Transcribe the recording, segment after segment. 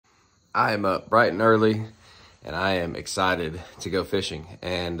I am up bright and early, and I am excited to go fishing.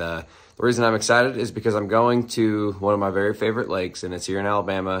 And the reason I'm excited is because I'm going to one of my very favorite lakes, and it's here in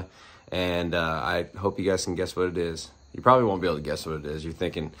Alabama. And I hope you guys can guess what it is. You probably won't be able to guess what it is. You're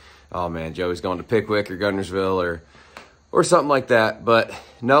thinking, oh man, Joey's going to Pickwick or Guntersville or something like that. But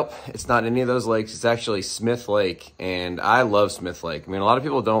nope, it's not any of those lakes. It's actually Smith Lake, and I love Smith Lake. I mean, a lot of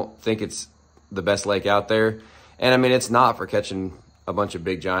people don't think it's the best lake out there. And I mean, it's not for catching a bunch of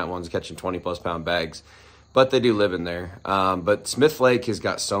big giant ones, catching 20+ pound bags, but they do live in there. But Smith Lake has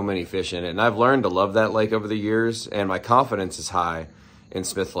got so many fish in it, and I've learned to love that lake over the years, and my confidence is high in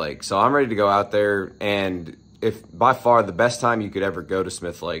Smith Lake. So I'm ready to go out there, and if by far the best time you could ever go to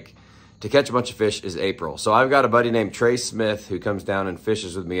Smith Lake to catch a bunch of fish is April. So I've got a buddy named Trey Smith who comes down and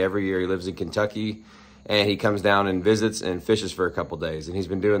fishes with me every year. He lives in Kentucky, and he comes down and visits and fishes for a couple days. And he's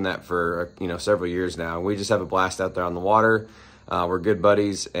been doing that for, several years now. And we just have a blast out there on the water. We're good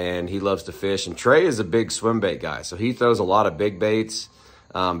buddies, and he loves to fish. And Trey is a big swim bait guy. So he throws a lot of big baits,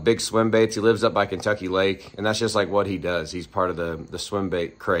 big swim baits. He lives up by Kentucky Lake, and that's just like what he does. He's part of the swim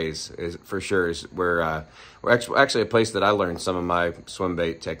bait craze, for sure. We're actually a place that I learned some of my swim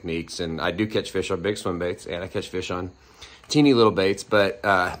bait techniques. And I do catch fish on big swim baits, and I catch fish on teeny little baits, but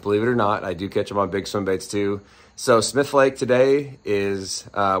believe it or not, I do catch them on big swim baits too. So Smith Lake today is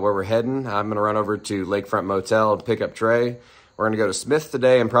where we're heading. I'm gonna run over to Lakefront Motel and pick up Trey. We're gonna go to Smith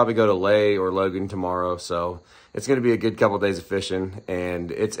today and probably go to Lay or Logan tomorrow. So it's gonna be a good couple of days of fishing,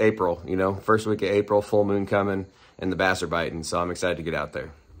 and it's April, first week of April, full moon coming, and the bass are biting. So I'm excited to get out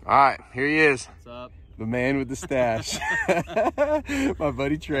there. All right, here he is. What's up? The man with the stash, my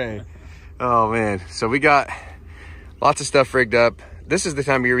buddy Trey. Oh man, so we got lots of stuff rigged up. This is the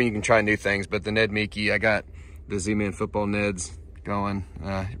time of year when you can try new things, but the Nedmiki, I got the Z-Man football Neds going.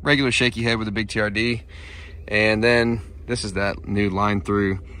 Regular shaky head with a big TRD. And then this is that new line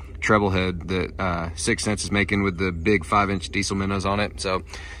through treble head that 6 Cents is making with the big 5-inch diesel minnows on it. So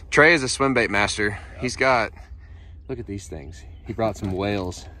Trey is a swim bait master. He's got, look at these things. He brought some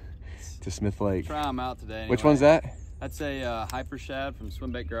whales to Smith Lake. Try them out today. Anyway. Which one's that? That's a Hyper Shad from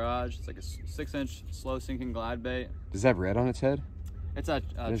Swim Bait Garage. It's like a 6-inch slow sinking glide bait. Does it have red on its head? It's a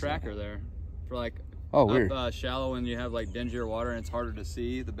tracker there for like weird. Shallow when you have like dingier water and it's harder to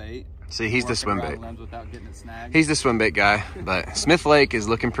see the bait. See, he's the swim bait. Without getting it snagged. He's the swim bait guy, but Smith Lake is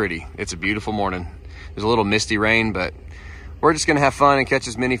looking pretty. It's a beautiful morning. There's a little misty rain, but we're just gonna have fun and catch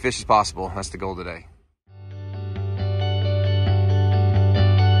as many fish as possible. That's the goal today.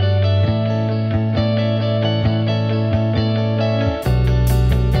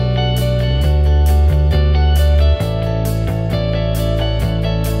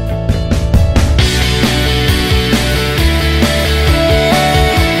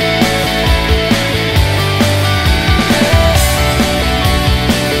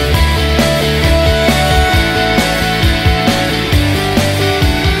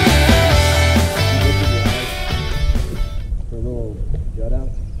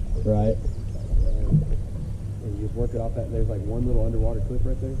 Right. And you just work it off that. There's like one little underwater cliff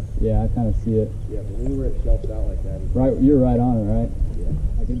right there. Yeah, I kind of see it. Yeah, but anywhere it shelves out like that. Right, you're right on it, right? Yeah.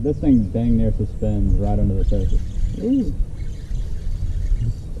 Like this thing dang near suspends right under the surface. Ooh.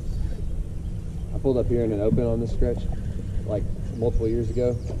 I pulled up here in an open on this stretch like multiple years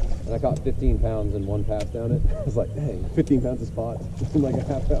ago, and I caught 15 pounds in one pass down it. I was like, dang, 15 pounds of spot just in like a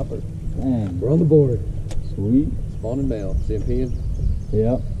half hour. Dang. We're on the board. Sweet. Spawning male. See him peeing?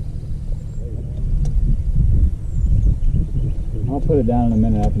 Yep. I'll put it down in a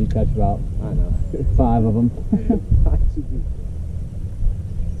minute after you catch about 5 of them.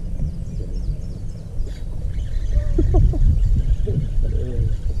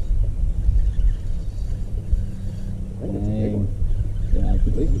 Dang. Yeah, it's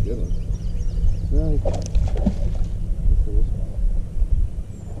at least a good one.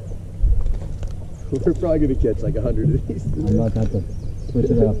 We're probably going to catch like 100 of these. I'm about to have to switch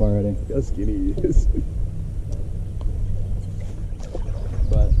it up already. Look how skinny he is.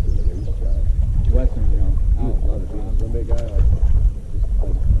 But Western, I would love to be a swim bait guy.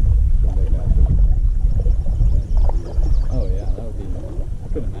 Swim bait master. Oh yeah, that would be. I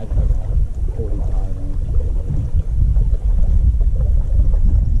couldn't imagine having 45.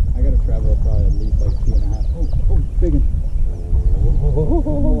 I got to travel probably at least like 2.5. Oh, big one.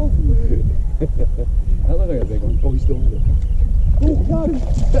 That looks like a big one. Oh, he's still on it. Oh, got it.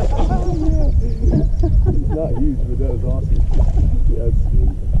 It's not huge, but that was awesome. Yeah, that's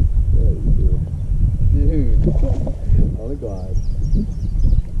sweet. That is cool. Dude. On the glide.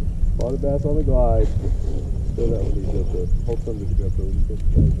 Spotted bass on the glide. Throw that one to the GoPro. Hold some to the GoPro when you catch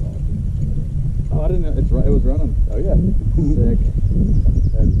the bass off. Oh, I didn't know. It was running. Oh, yeah. Sick.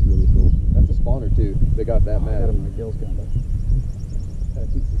 That is really cool. they got that I mad. got him in the gills kind of.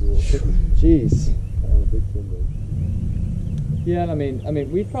 Jeez. Yeah, and I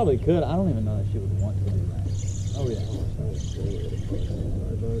mean, we probably could. I don't even know that she would want to do that. Oh yeah.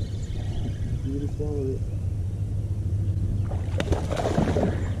 You just swallowed it.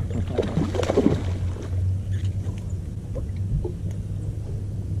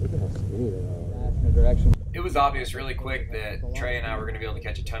 Look at how skinny they are. That's in the direction. It was obvious really quick that Trey and I were going to be able to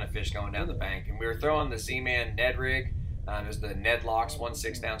catch a ton of fish going down the bank, and we were throwing the Z-Man Ned Rig. It was the Ned Locks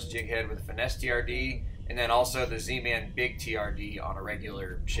 1/6 ounce jig head with a finesse TRD, and then also the Z-Man Big TRD on a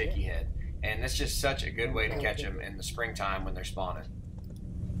regular shaky head. And that's just such a good way to catch them in the springtime when they're spawning.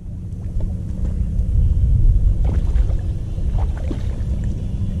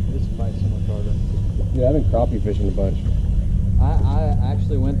 This fight so much harder. Yeah, I've been crappie fishing a bunch. I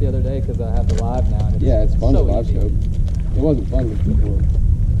actually went the other day because I have the live now. And It's fun so to live easy. scope. It wasn't fun before,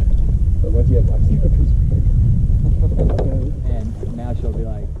 but once you have live scope, And now she'll be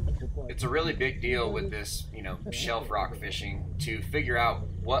like, it's a really big deal with this, shelf rock fishing to figure out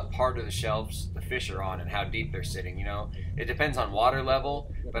what part of the shelves the fish are on and how deep they're sitting. It depends on water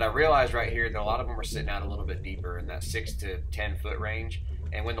level, but I realized right here that a lot of them are sitting out a little bit deeper in that 6 to 10 foot range.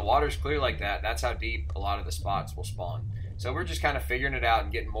 And when the water's clear like that, that's how deep a lot of the spots will spawn. So we're just kind of figuring it out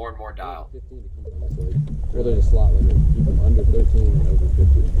and getting more and more dialed. Or there's a slot limit. Keep them under 13 and over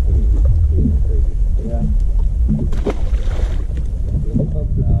 15. Crazy. yeah.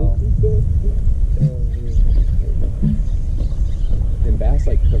 And bass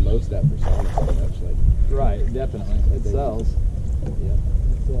promotes that persona so much. Right, definitely. It sells. Yeah.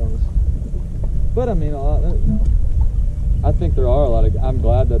 It sells. But I mean, I think there are a lot of. I'm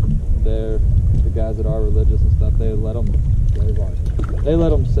glad that they're the guys that are religious and stuff. They let them. They let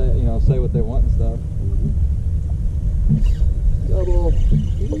them say, say what they want and stuff. Double.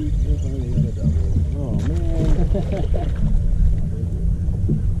 Oh man.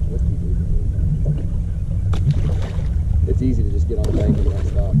 It's easy to just get on the bank and not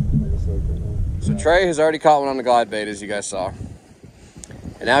stop. So Trey has already caught one on the glide bait, as you guys saw.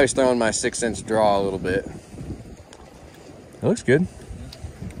 And now he's throwing my 6-inch draw a little bit. It looks good.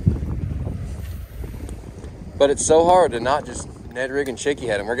 But it's so hard to not just Ned Rig and shaky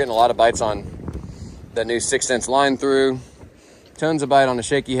head. And we're getting a lot of bites on that new 6-inch line through. Tons of bite on the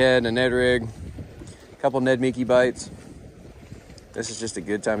shaky head and a Ned Rig. A couple Nedmiki bites. This is just a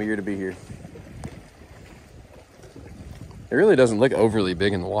good time of year to be here. It really doesn't look overly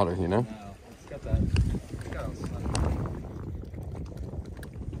big in the water, No, it's got that.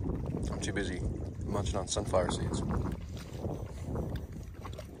 I'm too busy munching on sunflower seeds.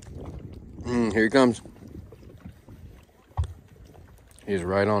 Here he comes. He's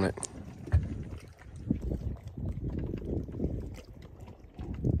right on it.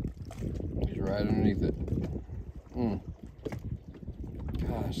 He's right underneath it.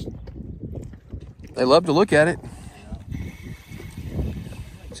 Gosh. They love to look at it.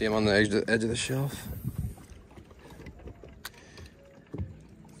 See him on the edge of the shelf.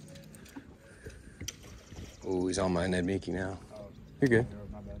 Oh, he's on my Nedmiki now. You're good.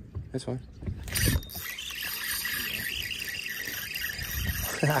 That's fine.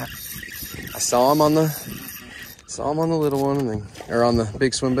 I saw him on the little one, and then, or on the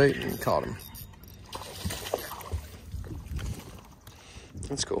big swim bait, and caught him.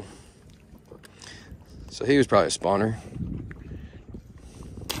 That's cool. So he was probably a spawner.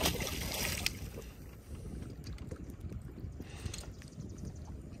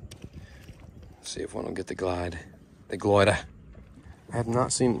 See if one will get the glide. The glider. I have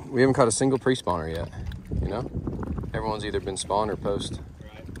not seen, we haven't caught a single pre-spawner yet, Everyone's either been spawned or post.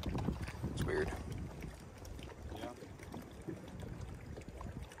 Right. It's weird. Yeah.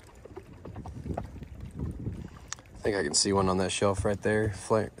 I think I can see one on that shelf right there.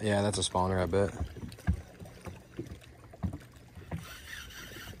 Yeah, that's a spawner, I bet.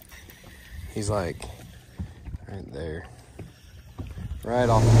 He's like right there. Right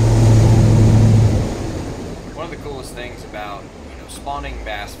off. One of the coolest things about spawning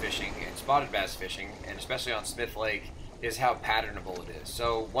bass fishing and spotted bass fishing, and especially on Smith Lake, is how patternable it is.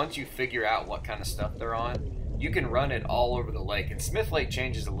 So once you figure out what kind of stuff they're on, you can run it all over the lake. And Smith Lake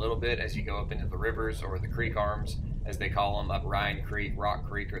changes a little bit as you go up into the rivers, or the creek arms, as they call them, up Ryan Creek, Rock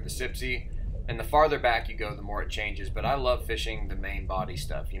Creek, or the Sipsey. And the farther back you go, the more it changes. But I love fishing the main body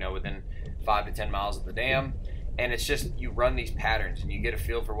stuff, within 5 to 10 miles of the dam. And it's just, you run these patterns and you get a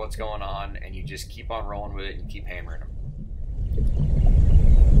feel for what's going on, and you just keep on rolling with it and keep hammering them.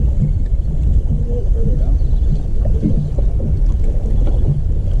 Further down.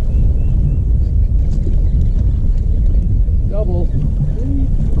 Double.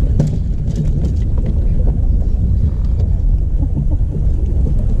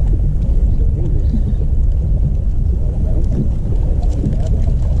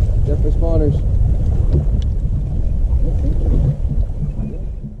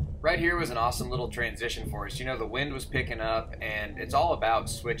 right here was an awesome little transition for us. You know, the wind was picking up, and it's all about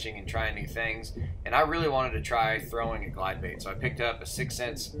switching and trying new things. And I really wanted to try throwing a glide bait. So I picked up a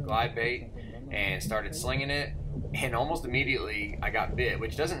 6-cents glide bait and started slinging it. And almost immediately I got bit,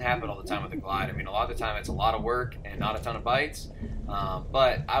 which doesn't happen all the time with a glide. I mean, a lot of the time it's a lot of work and not a ton of bites.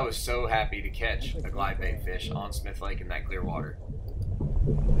 But I was so happy to catch a glide bait fish on Smith Lake in that clear water.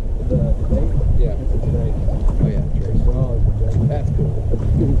 Yeah. Oh yeah, Trey. That's cool.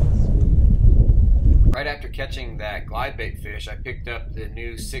 Right after catching that glide bait fish, I picked up the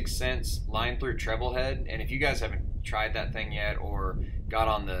new 6-cents line through treble head. And if you guys haven't tried that thing yet or got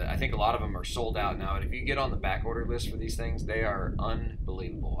on the, I think a lot of them are sold out now. And if you get on the back order list for these things, they are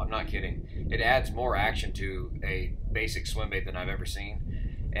unbelievable. I'm not kidding. It adds more action to a basic swim bait than I've ever seen.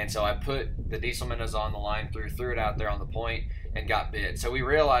 And so I put the diesel minnows on the line threw it out there on the point, and got bit. So we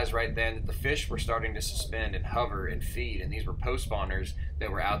realized right then that the fish were starting to suspend and hover and feed, and these were post spawners that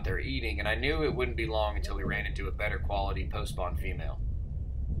were out there eating. And I knew it wouldn't be long until we ran into a better quality post spawn female,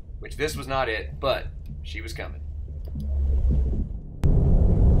 which this was not it, but she was coming.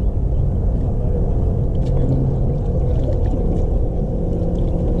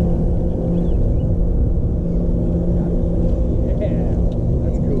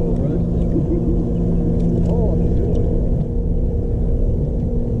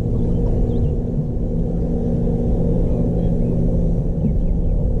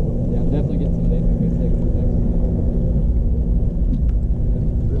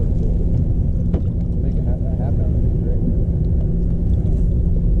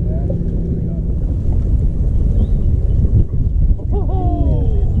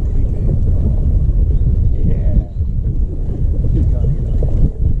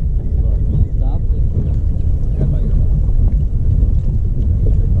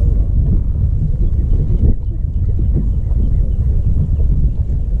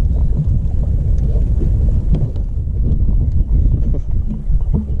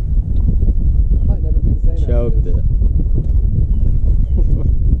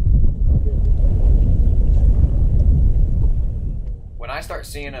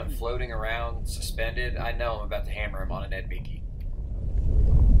 Seeing them floating around suspended, I know I'm about to hammer him on a Nedmiki.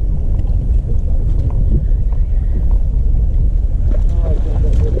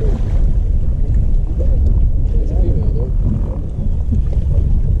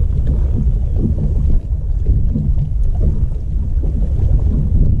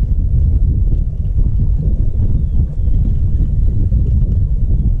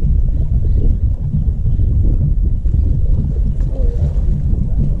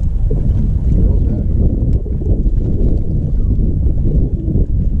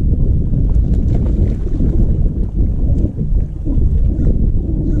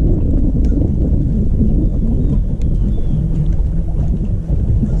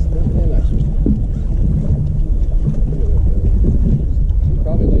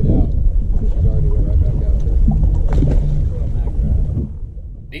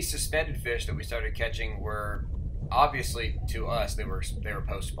 Suspended fish that we started catching were obviously, to us, they were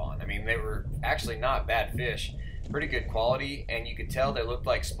post spawn. I mean, they were actually not bad fish, pretty good quality, and you could tell they looked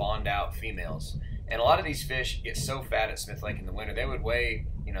like spawned out females. And a lot of these fish get so fat at Smith Lake in the winter, they would weigh,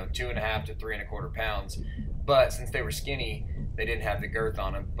 you know, 2.5 to 3.25 pounds. But since they were skinny, they didn't have the girth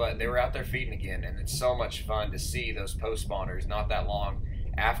on them. But they were out there feeding again, and it's so much fun to see those post spawners not that long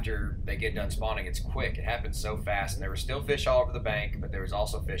after they get done spawning. It's quick. It happens so fast, and there were still fish all over the bank, but there was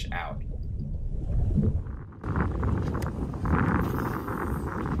also fish out.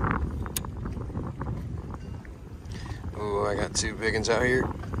 Oh, I got 2 big ones out here.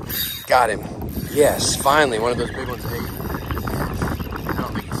 Got him. Yes, finally, one of those big ones ate. I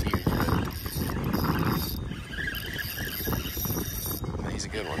don't think he's huge, but he's a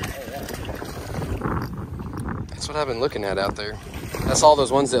good one. That's what I've been looking at out there. That's all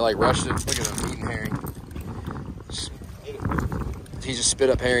those ones that like rushed it. Look at him eating herring. He just spit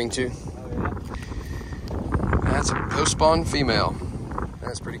up herring too. That's a post spawn female.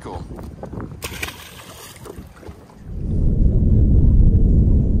 That's pretty cool.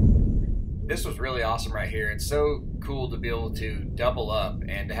 This was really awesome right here. It's so cool to be able to double up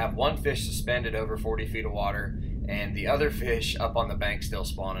and to have one fish suspended over 40 feet of water and the other fish up on the bank still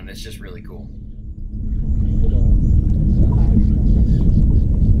spawning. It's just really cool.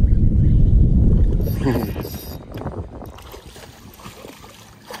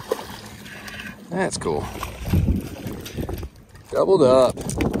 That's cool. Doubled up.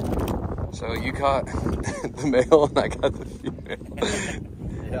 So you caught the male and I got the female.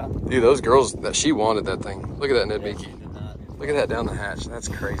 Yeah. Dude, those girls, that she wanted that thing. Look at that Nedmiki. Look at that down the hatch. That's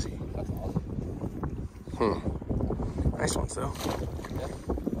crazy. That's awesome. Nice ones though.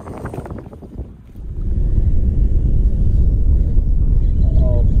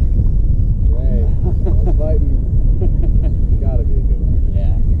 Uh-oh. Ray, I was fighting. It's gotta be a good one.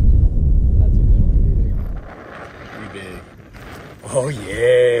 Yeah, that's a good one. Pretty big. Oh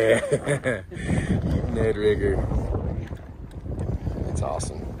yeah. Ned Rigger. That's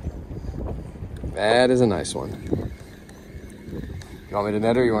awesome. That is a nice one. You want me to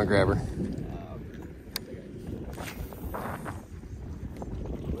net her or you want to grab her?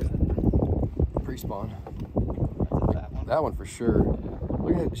 Pre-spawn. That one for sure.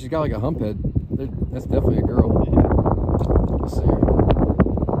 Look at it. She's got like a hump head. That's definitely a girl. Let's see her.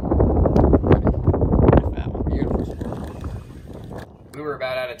 Beautiful. We were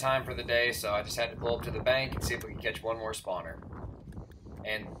about out of time for the day, so I just had to pull up to the bank and see if we could catch one more spawner.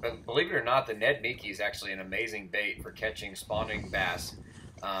 And believe it or not, the Nedmiki is actually an amazing bait for catching spawning bass,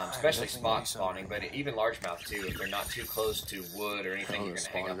 especially spot spawning, but even largemouth too. If they're not too close to wood or anything, you're gonna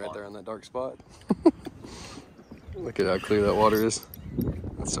hang up right there on on that dark spot. Look at how clear that water is.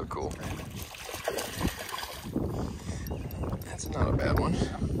 That's so cool. That's not a bad one.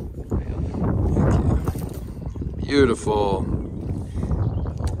 Okay. Beautiful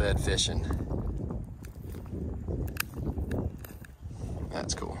bed fishing.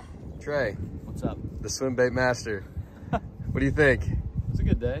 That's cool. Trey, What's up? the swim bait master. What do you think? It was a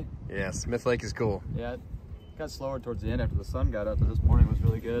good day. Yeah, Smith Lake is cool. Yeah, it got slower towards the end after the sun got up, but this morning was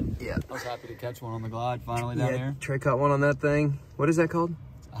really good. Yeah. I was happy to catch one on the glide finally down here. Trey caught one on that thing. What is that called?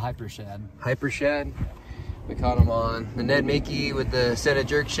 A hyper shad. Hyper shad. We caught them on the Nedmiki with the set of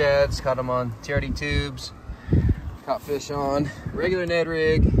jerk shads. Caught them on TRD tubes. Caught fish on regular Ned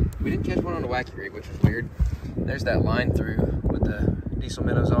rig. We didn't catch one on the wacky rig, which was weird. There's that line through with the diesel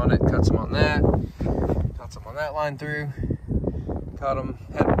minnows on it. Caught some on that. Caught some on that line through. Caught them,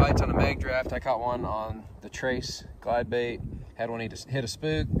 had bites on a mag draft. I caught one on the Trace glide bait. Had one hit a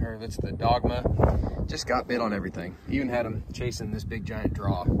spook, or that's the Dogma. Just got bit on everything. Even had them chasing this big giant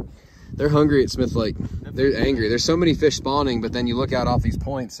draw. They're hungry at Smith Lake. They're angry. There's so many fish spawning, but then you look out off these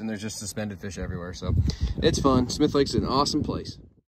points and there's just suspended fish everywhere. So it's fun. Smith Lake's an awesome place.